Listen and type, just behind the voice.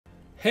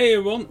Hey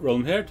everyone,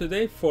 Roland here.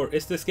 Today for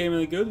Is This Game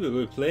Any Good? We'll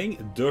be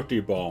playing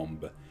Dirty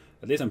Bomb.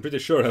 At least I'm pretty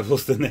sure that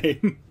was the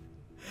name.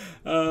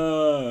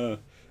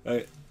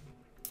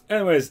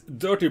 Anyways,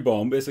 Dirty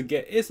Bomb is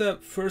a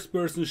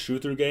first-person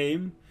shooter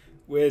game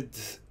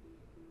with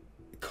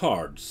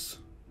cards.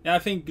 Yeah, I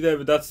think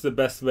that's the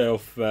best way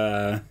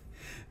of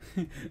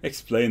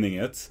explaining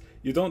it.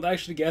 You don't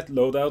actually get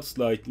loadouts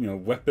like, you know,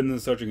 weapons and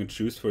such you can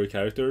choose for your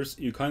characters.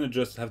 You kind of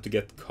just have to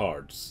get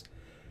cards.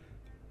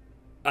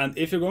 And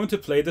if you're going to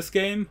play this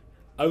game,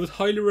 I would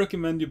highly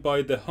recommend you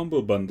buy the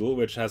Humble Bundle,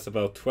 which has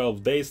about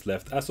 12 days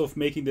left as of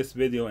making this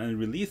video and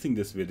releasing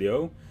this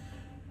video.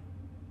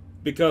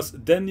 Because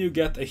then you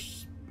get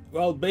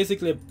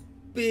basically a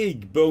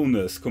big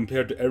bonus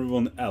compared to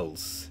everyone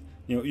else.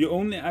 You know, you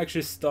only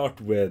actually start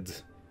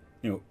with,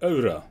 you know,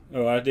 Aura,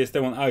 or at least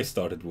the one I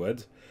started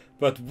with.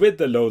 But with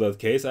the loadout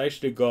case, I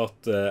actually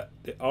got the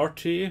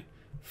RT,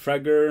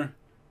 Fragger,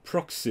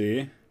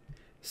 Proxy,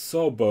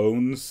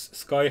 Sawbones,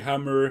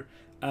 Skyhammer,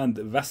 and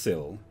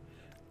Vasil,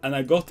 and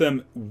I got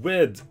them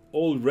with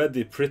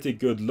already pretty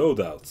good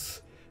loadouts.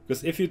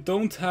 Because if you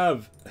don't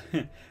have,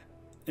 you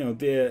know,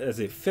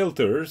 the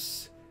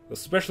filters, the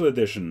special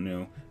edition,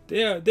 you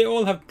know, they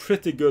all have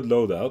pretty good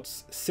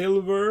loadouts.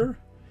 Silver,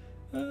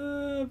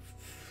 I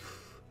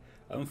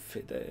don't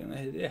think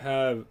they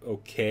have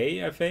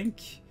okay, I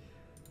think,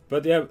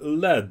 but they have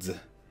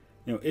lead.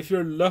 You know, if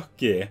you're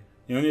lucky,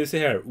 you know, you see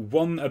here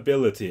 1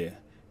 ability,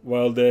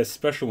 while the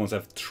special ones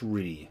have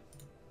 3.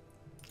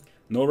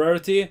 No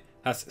rarity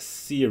has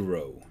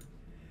 0.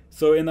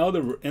 So in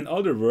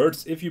other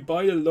words, if you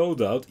buy the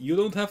loadout, you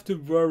don't have to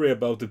worry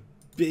about the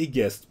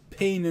biggest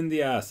pain in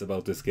the ass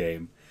about this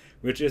game,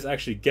 which is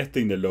actually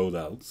getting the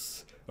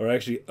loadouts, or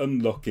actually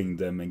unlocking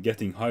them and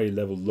getting high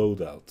level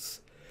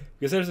loadouts.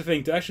 Because here's the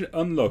thing, to actually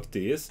unlock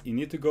these, you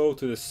need to go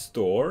to the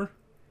store,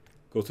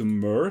 go to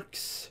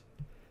Mercs,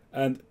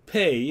 and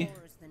pay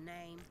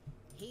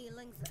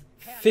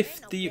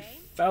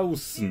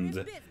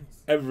 50,000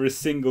 every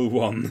single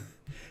one.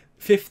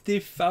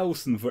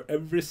 50,000 for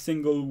every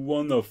single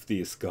one of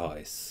these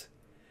guys.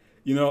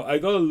 You know, I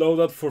got a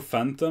loadout for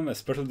Phantom, a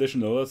special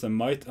edition loadout. I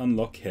might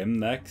unlock him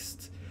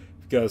next,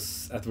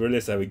 because at the very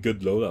least I have a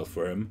good loadout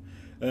for him.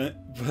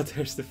 But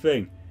here's the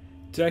thing,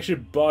 to actually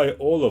buy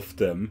all of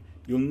them,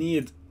 you'll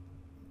need,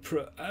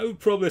 I would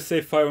probably say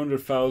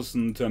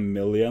 500,000 to 1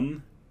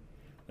 million.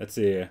 Let's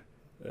see,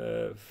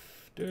 close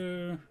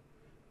to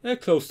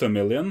 1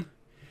 million.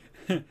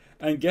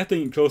 And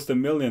getting close to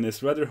 1 million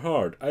is rather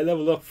hard. I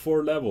leveled up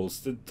 4 levels,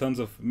 did tons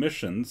of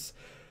missions,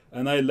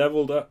 and I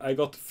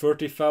got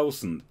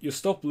 30,000. You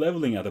stop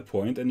leveling at a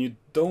point and you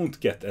don't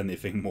get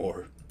anything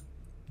more.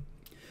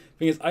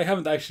 Thing is, I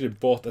haven't actually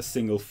bought a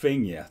single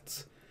thing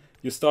yet.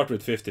 You start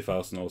with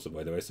 50,000 also,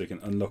 by the way, so you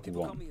can unlock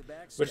one,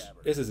 which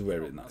this is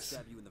very nice.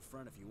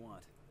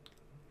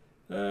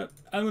 I'm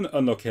gonna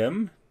unlock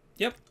him.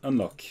 Yep,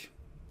 unlock.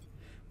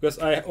 Because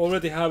I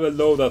already have a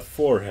loadout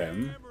for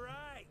him.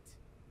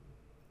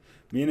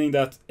 Meaning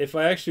that if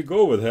I actually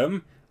go with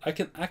him, I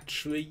can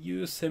actually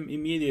use him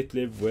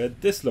immediately with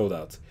this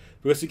loadout.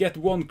 Because you get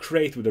 1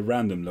 crate with a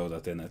random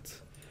loadout in it.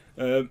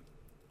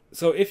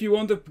 So if you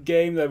want a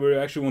game that where you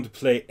actually want to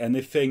play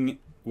anything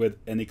with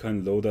any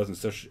kind of loadout and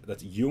such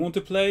that you want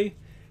to play,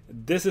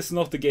 this is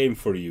not the game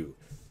for you.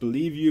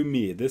 Believe you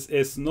me, this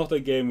is not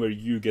a game where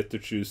you get to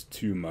choose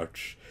too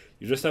much.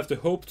 You just have to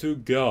hope to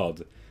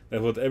God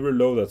that whatever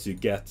loadouts you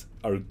get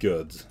are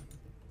good.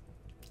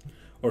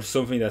 Or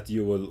something that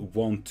you will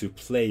want to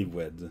play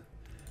with.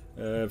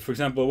 For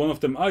example, one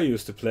of them I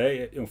used to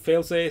play, you know,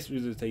 failsafes,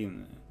 usually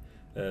taking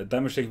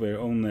damage taken by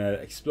your own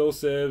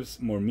explosives,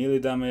 more melee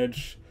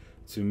damage,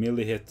 to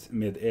melee hit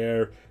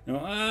mid-air. You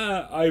know,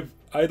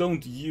 I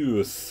don't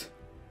use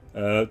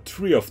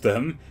 3 of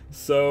them,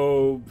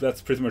 so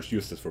that's pretty much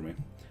useless for me.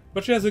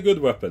 But she has a good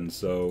weapon,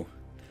 so.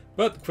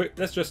 But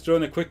let's just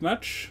join a quick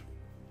match.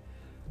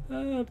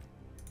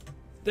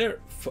 There,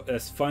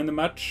 let's find a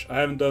match. I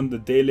haven't done the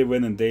daily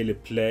win and daily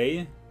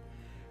play.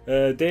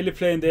 Daily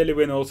play and daily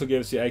win also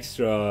gives you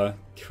extra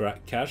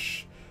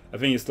cash. I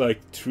think it's like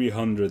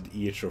 300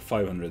 each or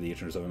 500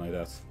 each or something like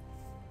that.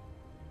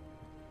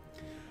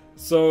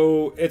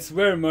 So it's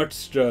very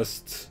much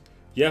just,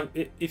 yeah,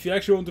 if you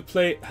actually want to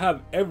play,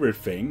 have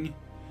everything,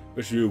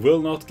 which you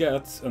will not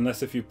get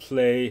unless if you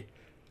play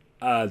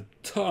a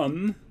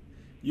ton,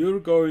 you're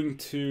going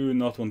to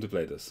not want to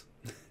play this.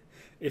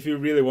 If you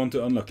really want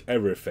to unlock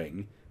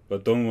everything,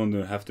 but don't want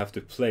to have to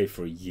play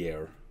for a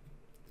year,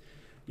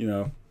 you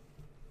know.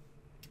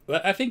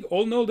 But I think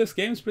all in all this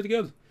game is pretty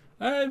good.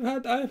 I've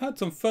had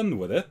some fun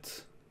with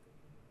it.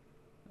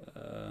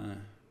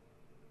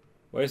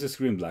 Why is the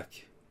screen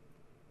black?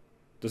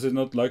 Does it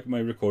not like my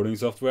recording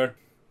software?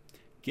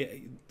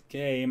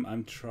 Game,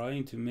 I'm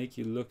trying to make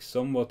you look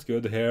somewhat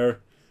good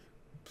here.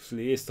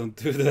 Please don't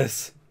do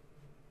this.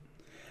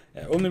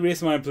 Only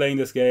reason why I'm playing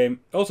this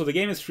game. Also, the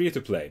game is free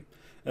to play.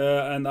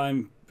 And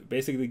I'm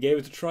basically gave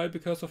it a try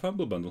because of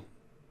Humble Bundle.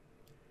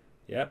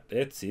 Yep,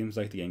 it seems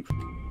like the game.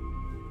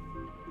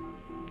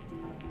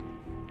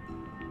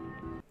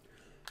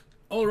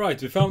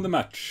 Alright, we found the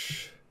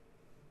match.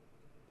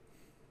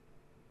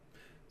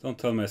 Don't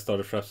tell me I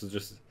started fraps. It's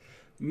just...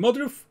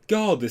 Mother of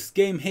God, this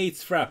game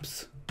hates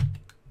fraps.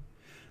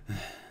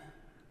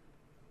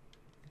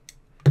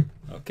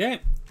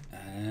 Okay.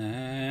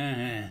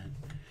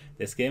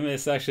 This game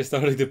is actually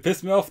starting to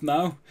piss me off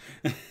now.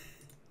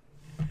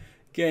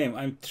 Game,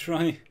 I'm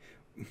trying...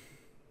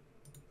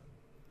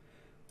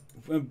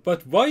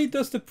 But why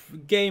does the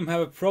game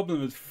have a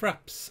problem with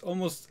fraps?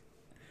 Almost...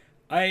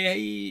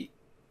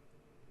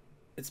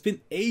 It's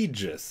been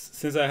ages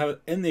since I have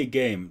any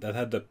game that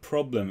had a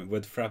problem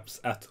with fraps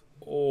at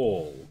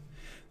all.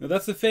 Now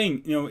that's the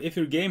thing, you know, if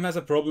your game has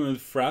a problem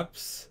with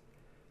fraps,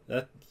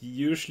 that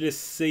usually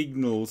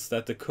signals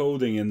that the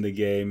coding in the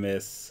game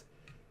is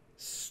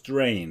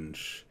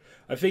strange.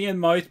 I think it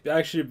might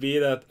actually be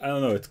that, I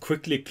don't know, it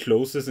quickly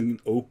closes and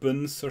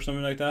opens or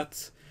something like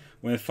that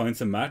when it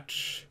finds a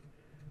match.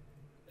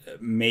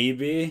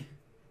 Maybe.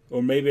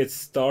 Or maybe it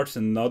starts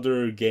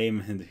another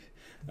game and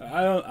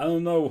I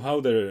don't know how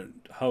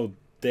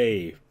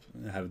they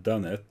have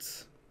done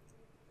it.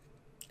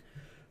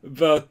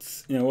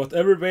 But, you know,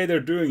 whatever way they're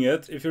doing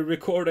it, if you're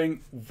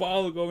recording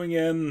while going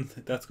in,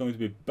 that's going to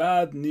be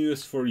bad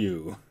news for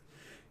you.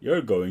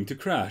 You're going to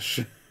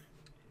crash.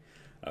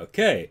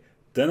 Okay,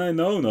 then I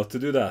know not to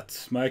do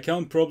that. My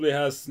account probably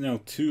has, you know,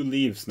 2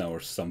 leaves now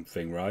or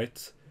something,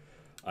 right?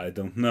 I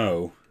don't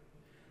know.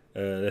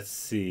 Let's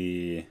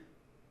see.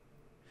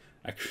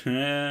 The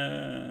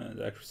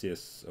accuracy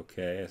is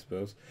okay, I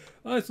suppose.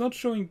 Oh, it's not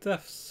showing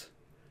deaths.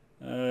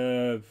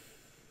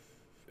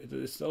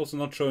 It's also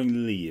not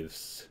showing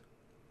leaves.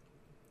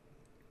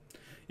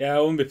 Yeah, I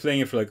won't be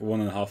playing it for like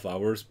 1.5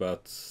 hours,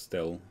 but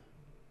still.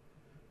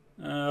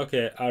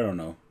 Okay, I don't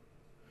know.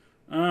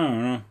 I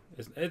don't know.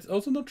 It's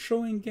also not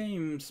showing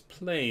games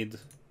played.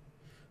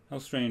 How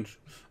strange.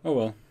 Oh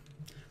well.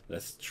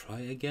 Let's try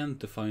again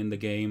to find the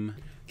game.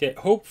 Okay,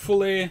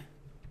 hopefully.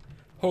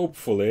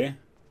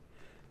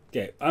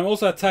 Okay, I'm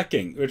also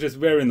attacking, which is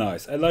very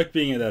nice. I like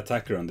being an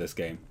attacker on this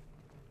game.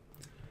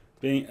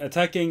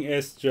 Attacking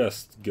is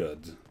just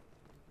good.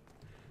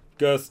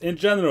 Because in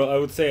general, I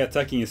would say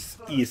attacking is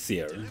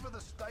easier. Deliver the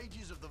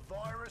stages of the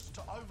virus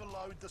to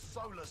overload the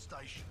solar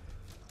station.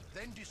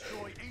 Then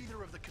destroy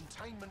either of the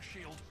containment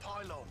shield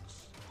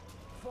pylons.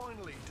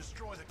 Finally,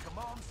 destroy the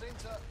command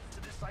center to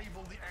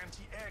disable the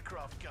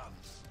anti-aircraft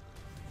guns.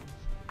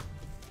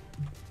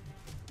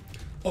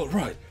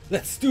 Alright,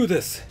 let's do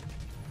this!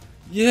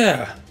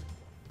 Yeah!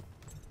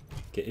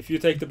 Okay, if you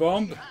take the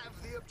bomb, We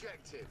have the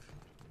objective.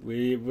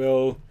 we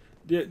will...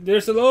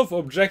 There's a lot of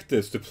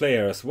objectives to play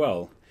here as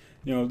well.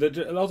 You know, there's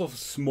a lot of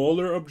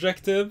smaller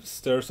objectives,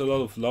 there's a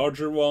lot of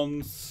larger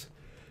ones.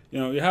 You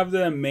know, you have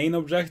the main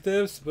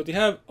objectives, but you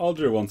have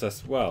other ones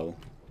as well.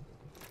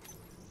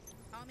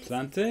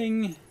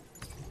 Planting.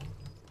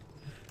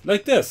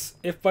 Like this.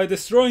 If by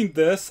destroying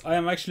this, I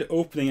am actually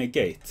opening a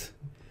gate.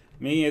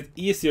 Making it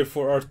easier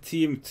for our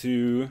team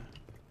to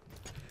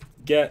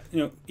get, you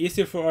know,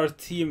 easier for our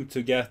team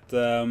to get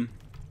in.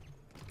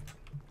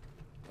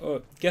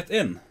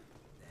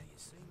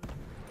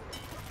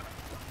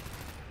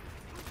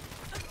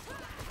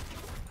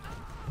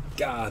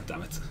 God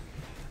damn it.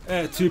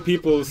 2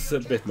 people is a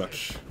bit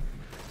much.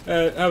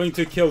 Having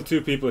to kill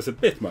 2 people is a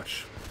bit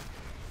much.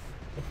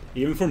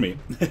 Even for me.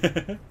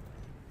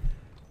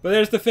 But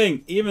here's the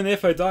thing, even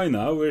if I die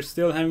now, we're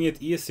still having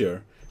it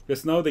easier.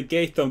 Because now the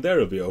gate down there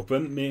will be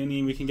open,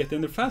 meaning we can get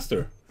in there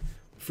faster.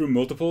 Through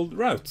multiple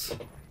routes.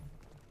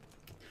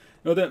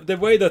 Now the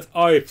way that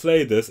I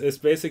play this is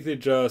basically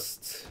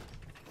just...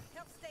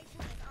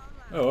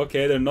 Oh,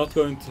 okay, they're not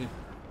going to...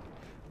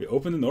 We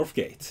open the north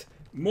gate.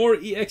 More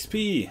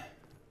EXP!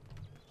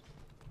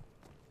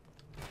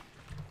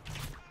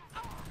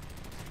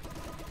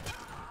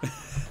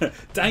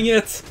 Dang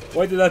it!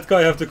 Why did that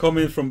guy have to come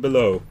in from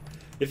below?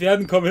 If he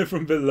hadn't come in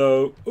from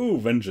below... Ooh,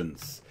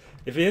 vengeance.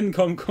 If he hadn't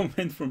come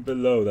in from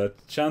below,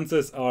 that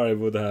chances are I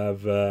would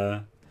have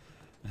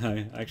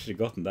actually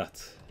gotten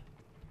that.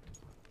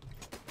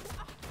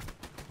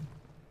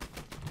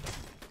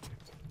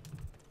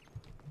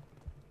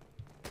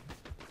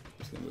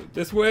 Just gonna move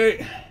this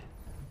way.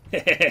 We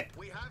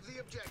have the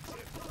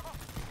objective.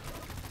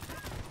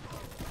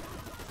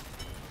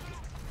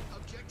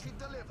 Objective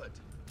delivered.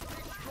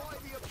 Destroy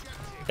the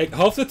objective. Like,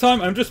 half the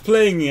time I'm just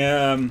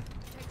playing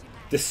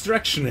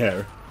distraction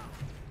here.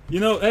 You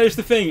know, here's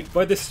the thing,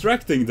 by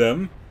distracting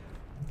them,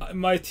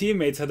 my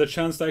teammates had a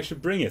chance to actually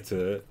bring it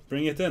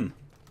in.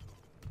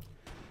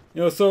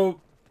 You know, so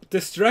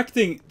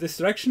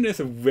distraction is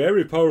a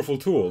very powerful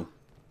tool.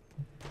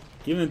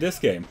 Even in this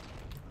game.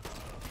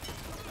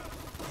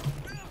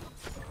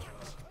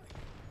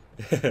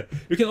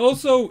 You can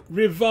also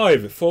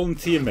revive fallen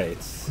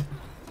teammates.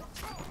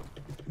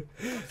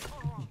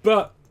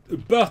 But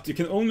you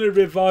can only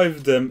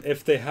revive them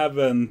if they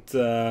haven't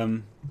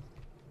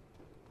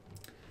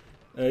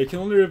you can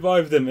only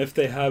revive them if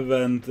they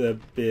haven't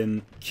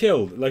been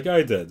killed, like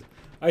I did.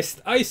 I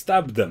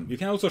stabbed them. You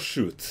can also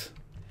shoot.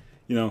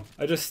 You know,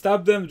 I just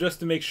stabbed them just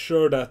to make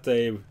sure that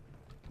they,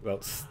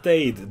 well,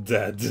 stayed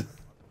dead.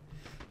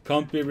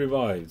 Can't be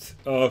revived.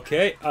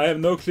 Okay, I have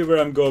no clue where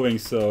I'm going,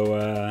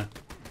 so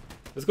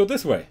let's go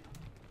this way.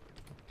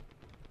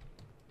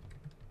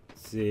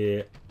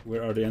 see,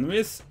 where are the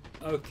enemies?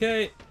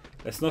 Okay,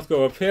 let's not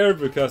go up here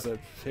because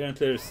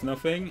apparently there's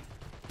nothing.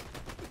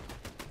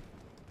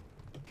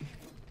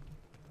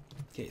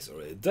 Okay, he's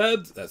already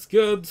dead, that's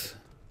good.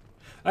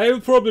 I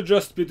will probably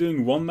just be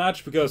doing one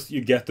match because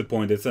you get the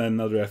point, it's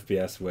another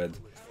FPS with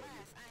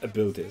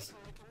abilities.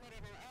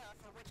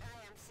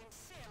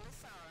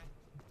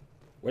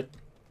 What?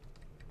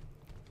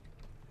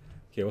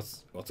 Okay,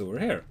 what's over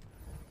here?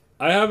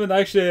 I haven't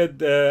actually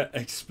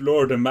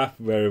explored the map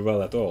very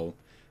well at all,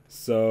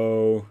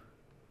 so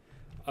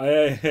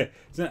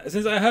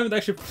since I haven't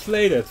actually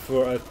played it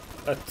for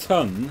a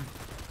ton.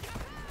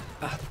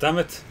 Ah, damn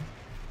it!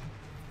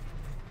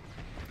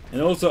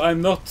 And also,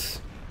 I'm not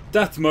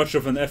that much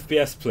of an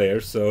FPS player,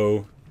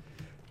 so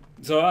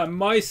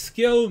my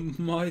skill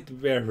might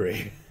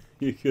vary,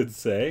 you could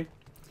say.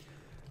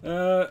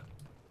 I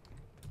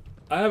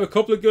have a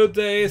couple of good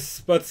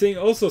days, but seeing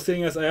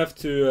as I have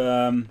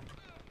to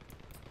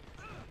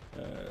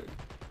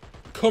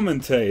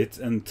commentate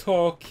and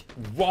talk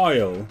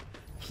while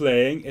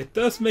playing, it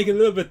does make it a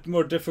little bit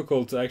more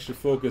difficult to actually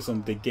focus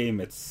on the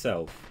game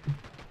itself.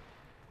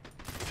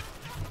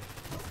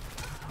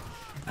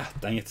 Ah,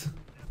 dang it.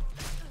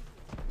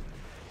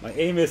 My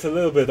aim is a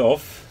little bit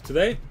off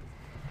today.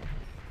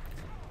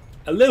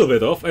 A little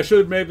bit off. I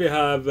should maybe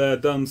have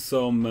done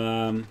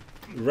some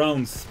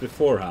rounds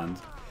beforehand,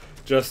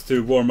 just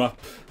to warm up,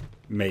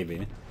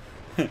 maybe.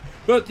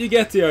 But you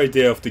get the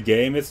idea of the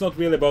game. It's not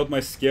really about my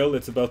skill,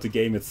 it's about the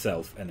game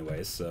itself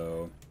anyway,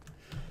 so...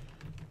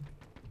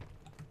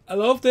 I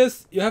love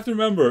this. You have to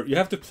remember, you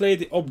have to play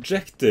the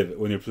objective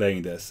when you're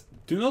playing this.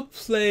 Do not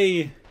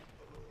play...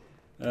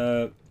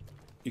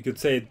 you could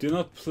say, do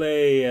not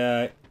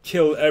play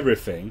kill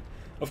everything.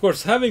 Of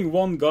course, having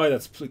one guy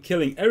that's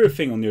killing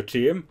everything on your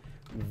team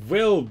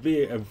will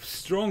be a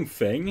strong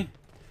thing.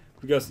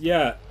 Because,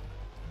 yeah...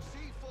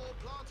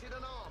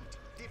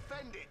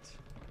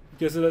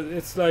 Because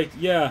it's like,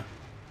 yeah,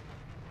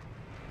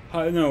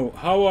 I know,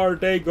 how are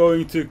they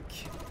going to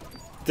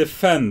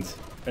defend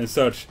and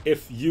such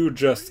if you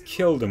just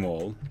kill them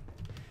all?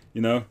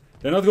 You know,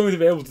 they're not going to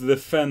be able to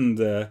defend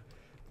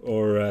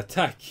or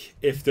attack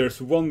if there's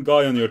one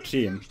guy on your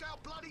team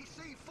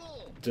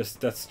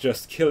that's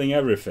just killing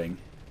everything.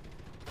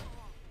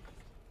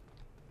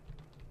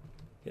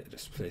 Yeah,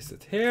 just place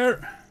it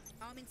here.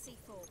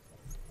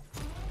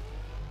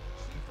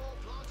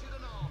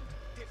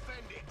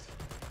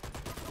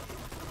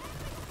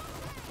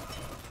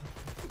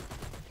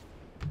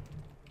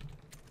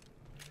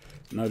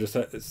 Now just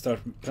start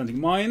planting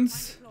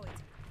mines.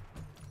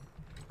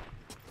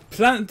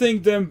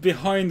 Planting them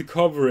behind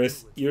cover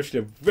is usually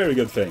a very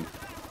good thing.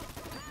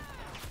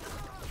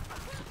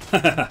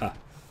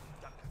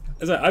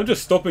 I'm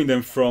just stopping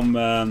them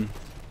from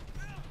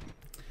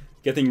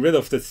getting rid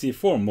of the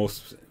C4,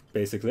 most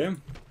basically.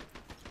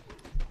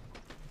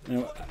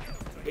 Now,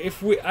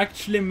 if we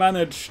actually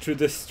manage to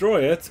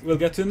destroy it, we'll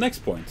get to the next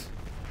point.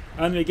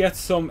 And we get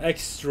some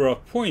extra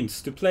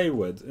points to play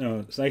with, you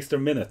know, some extra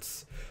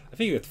minutes. I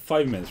think you get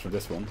 5 minutes from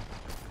this one.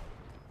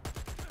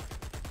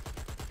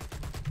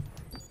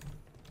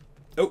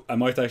 Oh, I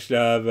might actually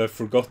have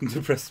forgotten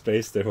to press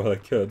space there while I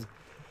could.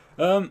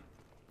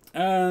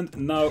 And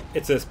now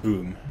it says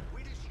boom.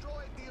 We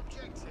destroyed the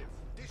objective.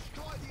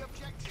 Destroy the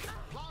objective.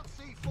 Plant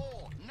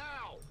C4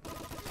 now.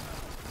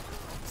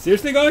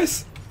 Seriously,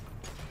 guys?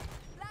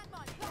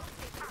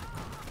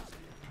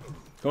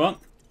 Come on.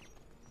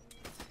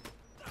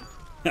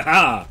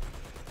 Haha!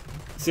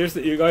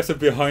 Seriously, you guys are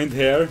behind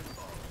here?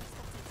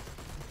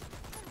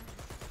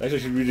 That's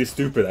actually really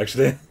stupid,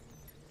 actually.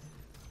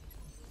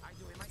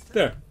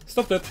 There,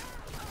 stopped it.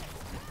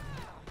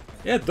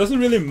 Yeah, it doesn't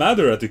really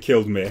matter that you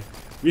killed me.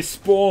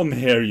 Respawn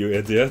here, you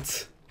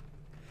idiot.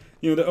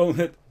 You know,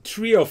 only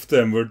 3 of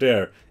them were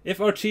there. If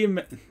our team...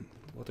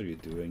 What are you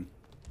doing?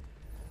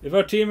 If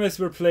our teammates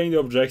were playing the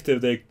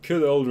objective, they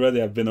could already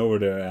have been over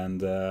there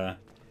and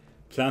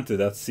planted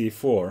that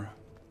C4.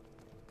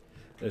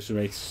 They should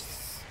make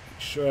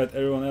sure that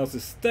everyone else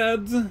is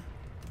dead.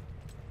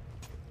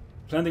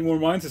 Planting more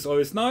mines is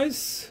always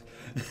nice.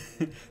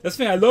 That's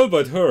the thing I love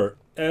about her.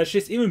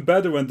 She's even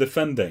better when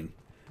defending.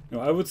 You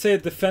know, I would say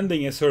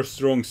defending is her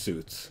strong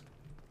suit.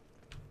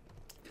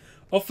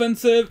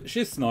 Offensive,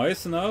 she's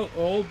nice and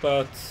all,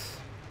 but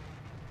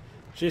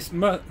she's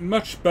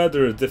much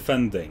better at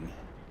defending.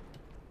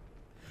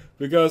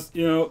 Because,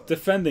 you know,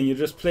 defending, you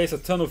just place a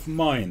ton of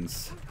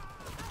mines.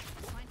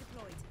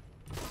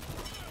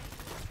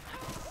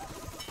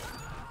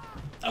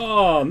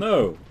 Oh,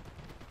 no.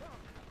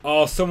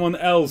 Oh, someone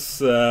else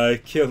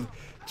killed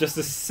just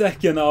a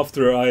second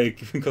after I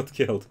got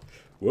killed.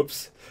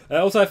 Whoops.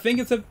 Also, I think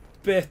it's a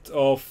bit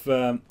of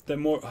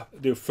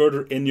the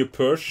further in you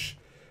push,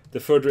 the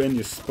further in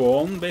you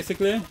spawn,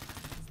 basically.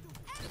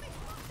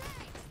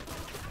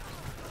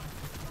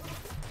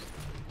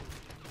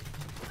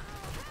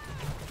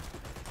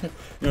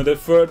 The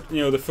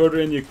further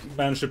in you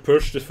manage to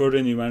push, the further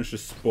in you manage to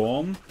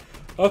spawn,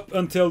 up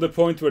until the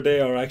point where they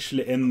are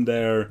actually in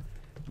their.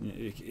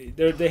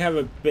 They have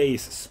a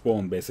base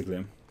spawn,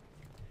 basically.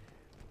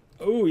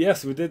 Oh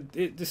yes, we did.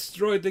 It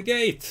destroyed the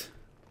gate.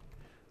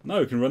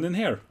 Now we can run in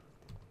here.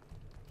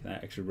 Can I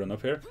actually run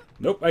up here?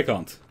 Nope, I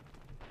can't.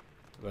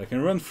 But I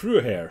can run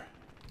through here.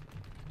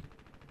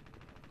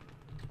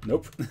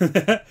 Nope.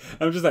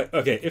 I'm just like,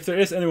 okay, if there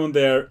is anyone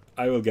there,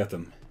 I will get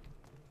them.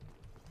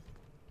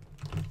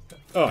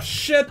 Oh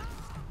shit!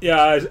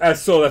 Yeah, I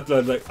saw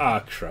that, like,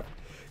 ah crap.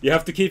 You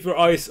have to keep your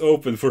eyes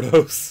open for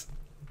those.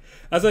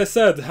 As I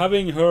said,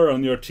 having her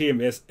on your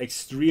team is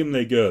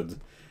extremely good.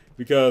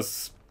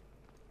 Because,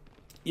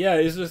 yeah,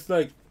 it's just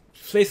like,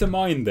 place a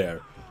mine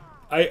there.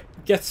 I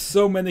get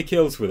so many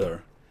kills with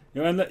her.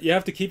 You know, and you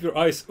have to keep your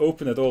eyes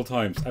open at all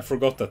times. I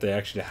forgot that they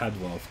actually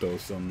had one of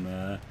those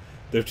on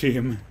their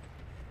team.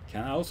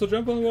 Can I also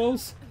jump on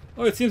walls?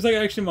 Oh, it seems like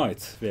I actually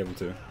might be able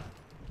to.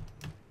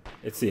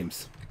 It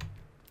seems.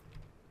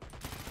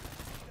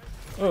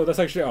 Oh, that's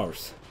actually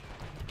ours.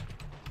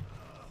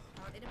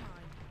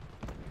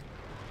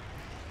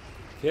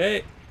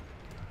 Okay.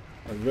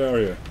 Where are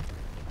you?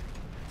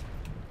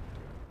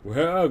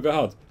 Where? Oh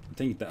god. I'm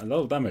taking a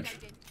lot of damage.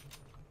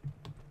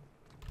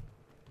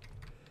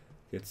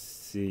 Let's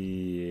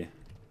see.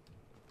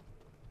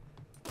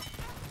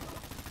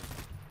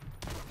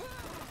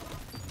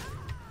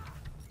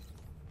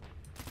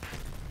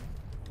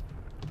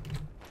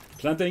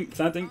 Planting,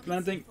 planting,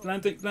 planting,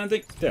 planting,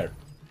 planting. There.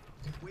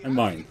 And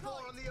mine.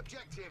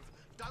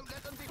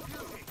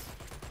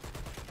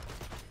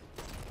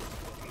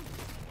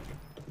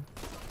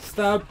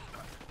 Stab.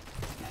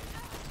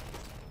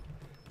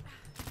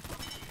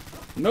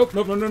 Nope,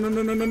 nope, no, no, no,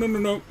 no, no, no, no, no,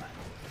 no.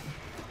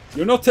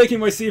 You're not taking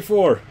my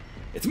C4.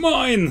 It's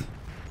mine!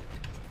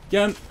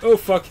 Again. Oh,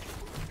 fuck.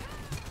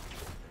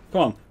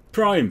 Come on.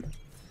 Prime.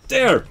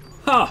 There!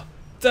 Ha!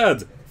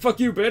 Dead! Fuck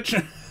you,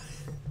 bitch!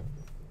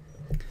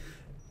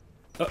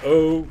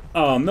 Uh-oh.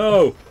 Oh,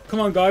 no! Come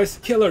on, guys.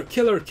 Kill her,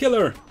 kill her, kill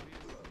her!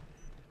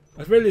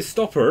 I'd really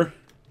stop her.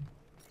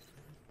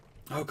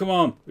 Oh, come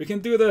on. We can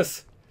do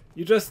this.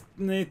 You just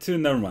need to...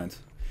 Never mind.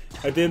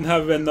 I didn't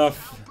have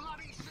enough...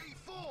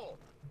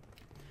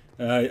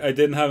 I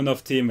didn't have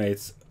enough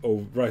teammates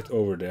right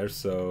over there,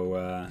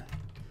 so...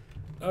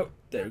 Oh,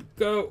 there we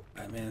go.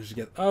 I managed to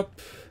get up.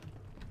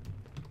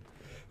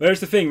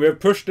 There's the thing, we've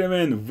pushed them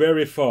in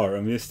very far,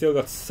 and we've still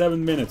got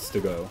 7 minutes to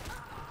go.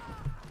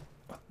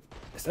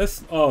 Is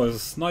that... Oh, it's a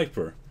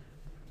sniper.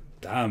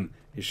 Damn,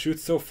 he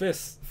shoots so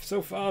fast.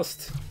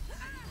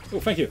 Oh,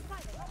 thank you.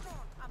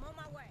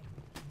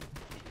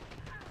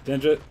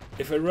 Then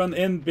if I run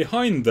in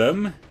behind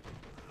them,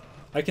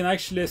 I can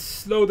actually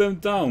slow them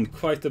down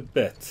quite a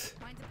bit.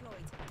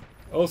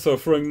 Also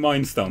throwing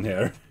mines down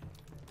here.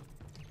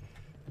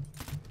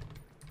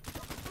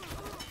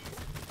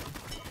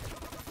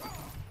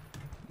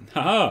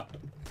 Haha!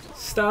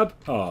 Stab!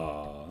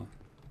 Aww.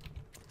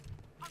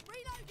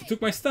 He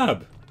took my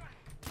stab!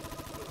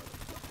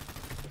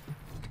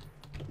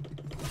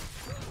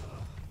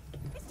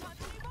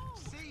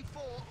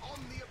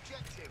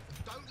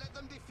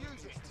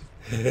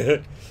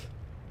 The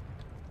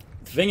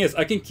thing is,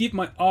 I can keep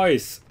my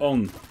eyes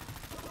on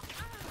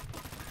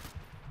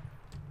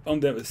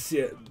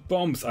the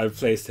bombs I've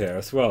placed here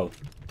as well.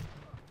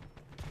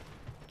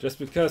 Just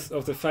because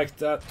of the fact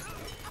that...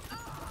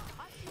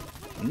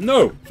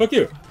 No! Fuck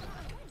you!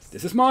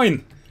 This is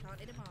mine!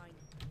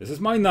 This is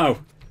mine now!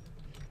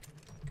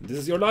 This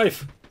is your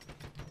life!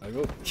 I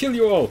will kill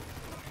you all!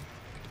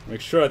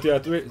 Make sure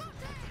that you're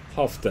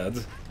half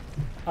dead.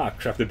 Ah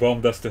crap, they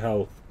bombed us to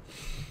hell.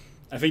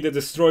 I think they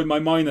destroyed my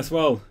mine as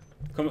well.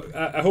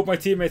 I hope my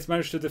teammates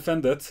managed to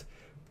defend it.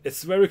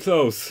 It's very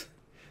close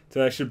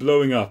to actually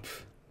blowing up.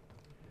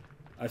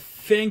 I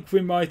think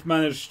we might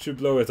manage to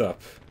blow it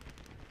up.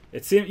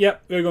 It seems...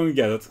 Yep, we're going to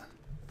get it.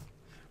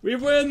 We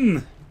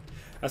win!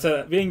 As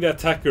being the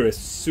attacker is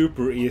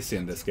super easy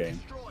in this game.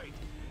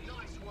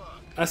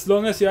 As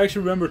long as you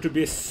actually remember to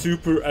be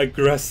super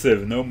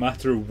aggressive no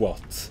matter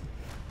what.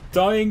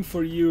 Dying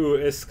for you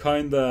is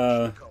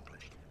kinda...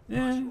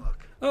 Yeah.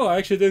 Oh, I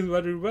actually did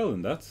very well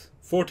in that.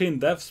 14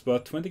 deaths,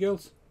 but 20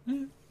 kills.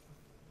 Yeah.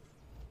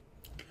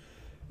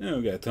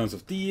 We got tons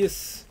of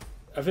these.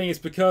 I think it's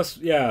because,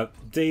 yeah,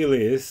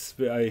 dailies.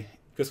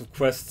 Because of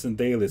quests and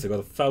dailies, I got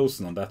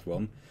 1,000 on that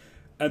one.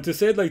 And to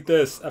say it like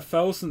this,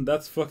 1,000,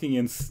 that's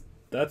fucking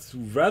that's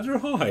rather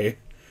high.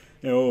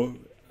 You know,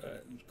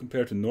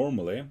 compared to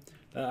normally.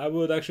 I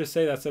would actually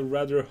say that's a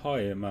rather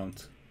high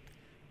amount.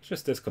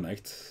 Just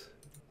disconnect.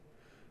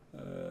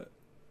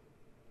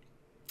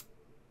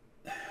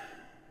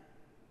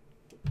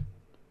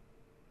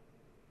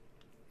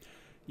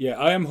 Yeah,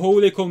 I am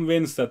wholly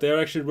convinced that they're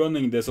actually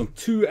running this on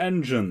 2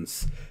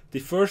 engines. The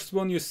first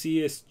one you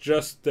see is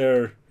just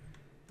their...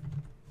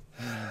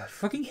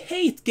 fucking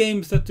hate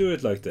games that do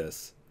it like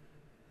this.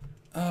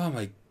 Oh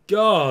my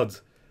god.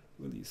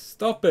 Will you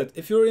stop it?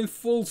 If you're in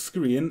full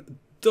screen,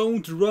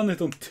 don't run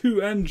it on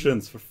 2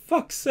 engines, for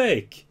fuck's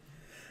sake.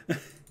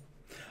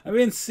 I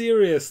mean,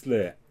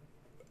 seriously.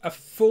 A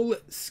full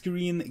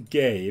screen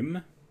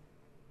game...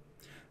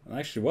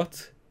 Actually,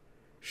 what?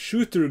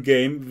 Shooter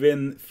game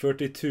win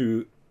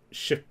 32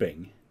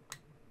 shipping.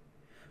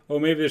 Or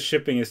maybe the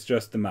shipping is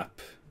just the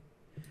map.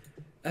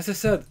 as I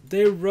said,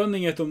 they're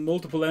running it on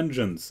multiple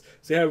engines.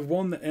 So you have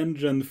one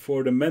engine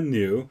for the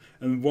menu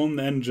and one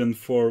engine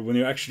for when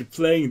you're actually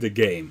playing the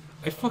game.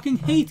 I fucking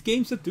hate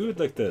games that do it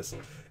like this.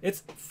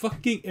 It's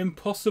fucking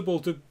impossible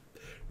to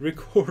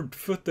record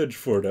footage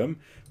for them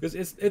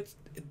because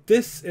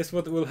this is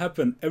what will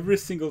happen every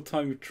single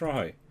time you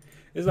try.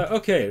 It's like,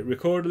 okay,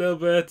 record a little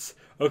bit.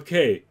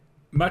 Okay,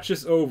 match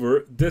is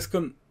over. This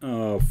can...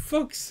 Oh,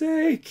 fuck's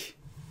sake!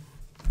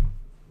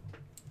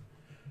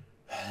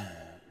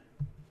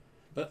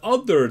 But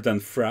other than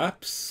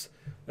fraps,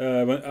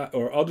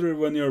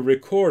 when you're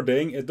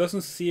recording, it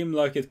doesn't seem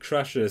like it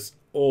crashes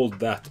all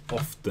that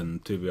often,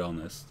 to be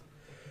honest.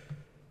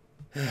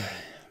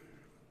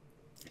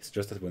 It's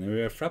just that when you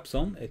have fraps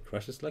on, it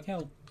crashes like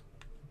hell.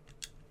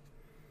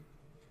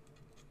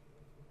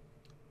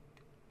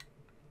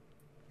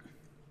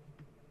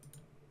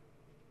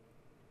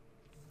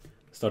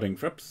 Starting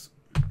fraps.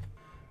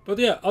 But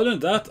yeah, other than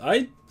that,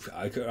 I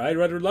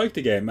rather like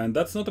the game, and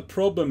that's not a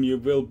problem you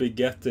will be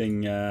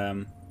getting.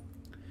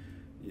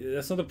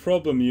 That's not a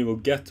problem you will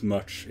get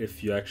much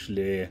if you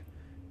actually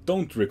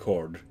don't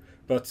record.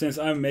 But since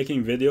I'm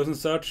making videos and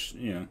such,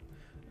 you know,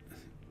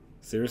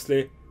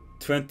 seriously,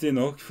 20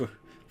 NOK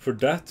for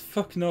that?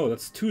 Fuck no,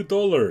 that's $2.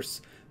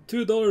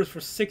 $2 for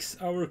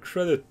 6-hour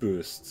credit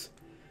boost.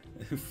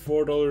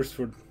 $4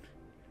 for.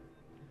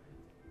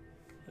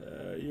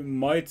 You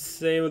might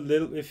save a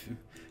little if.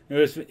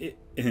 You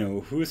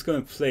know, who's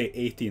gonna play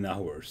 18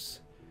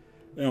 hours?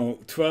 You know,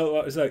 12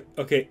 hours. It's like,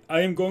 okay, I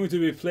am going to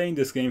be playing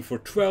this game for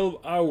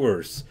 12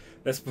 hours.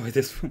 Let's buy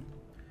this one.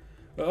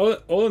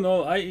 But all in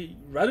all, I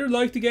rather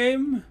like the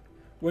game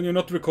when you're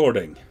not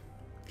recording.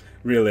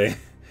 Really.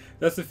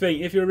 That's the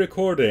thing. If you're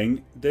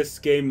recording, this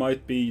game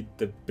might be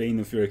the bane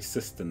of your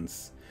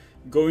existence.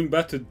 Going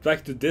back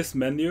to this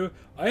menu,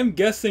 I am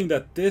guessing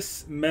that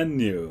this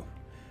menu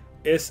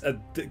is a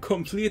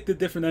completely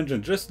different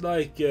engine, just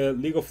like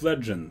League of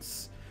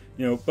Legends.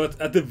 You know, but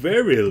at the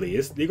very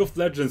least, League of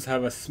Legends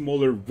have a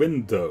smaller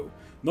window,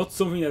 not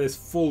something that is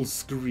full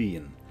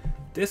screen.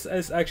 This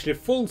is actually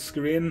full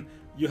screen.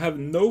 You have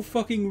no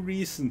fucking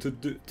reason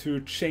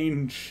to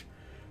change.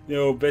 You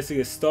know,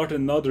 basically start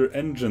another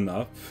engine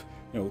up.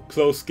 You know,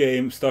 close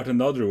game, start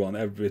another one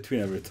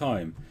between every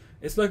time.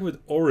 It's like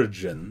with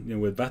Origin, you know,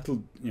 with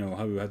Battle. You know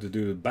how you have to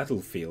do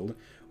Battlefield.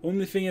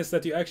 Only thing is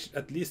that you actually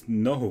at least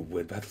know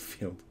with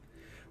Battlefield.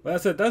 Well, I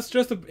said that's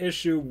just an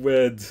issue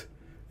with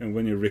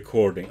when you're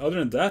recording. Other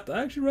than that,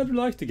 I actually rather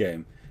like the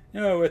game. You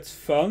know, it's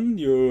fun.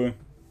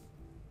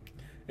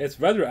 It's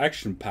rather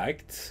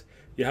action-packed.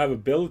 You have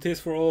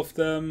abilities for all of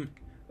them.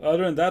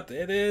 Other than that,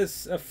 it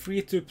is a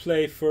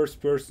free-to-play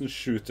first-person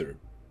shooter,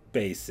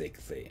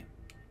 basically.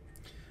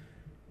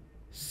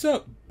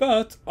 So,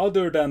 but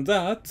other than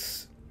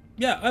that,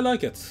 yeah, I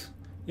like it.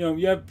 You know,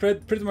 you have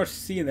pretty much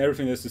seen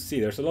everything there's to see.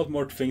 There's a lot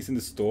more things in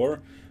the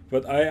store,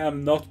 but I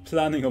am not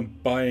planning on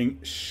buying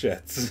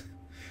shit,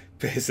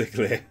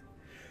 basically.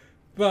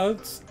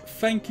 But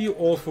thank you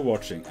all for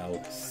watching.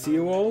 I'll see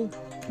you all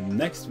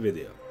next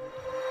video.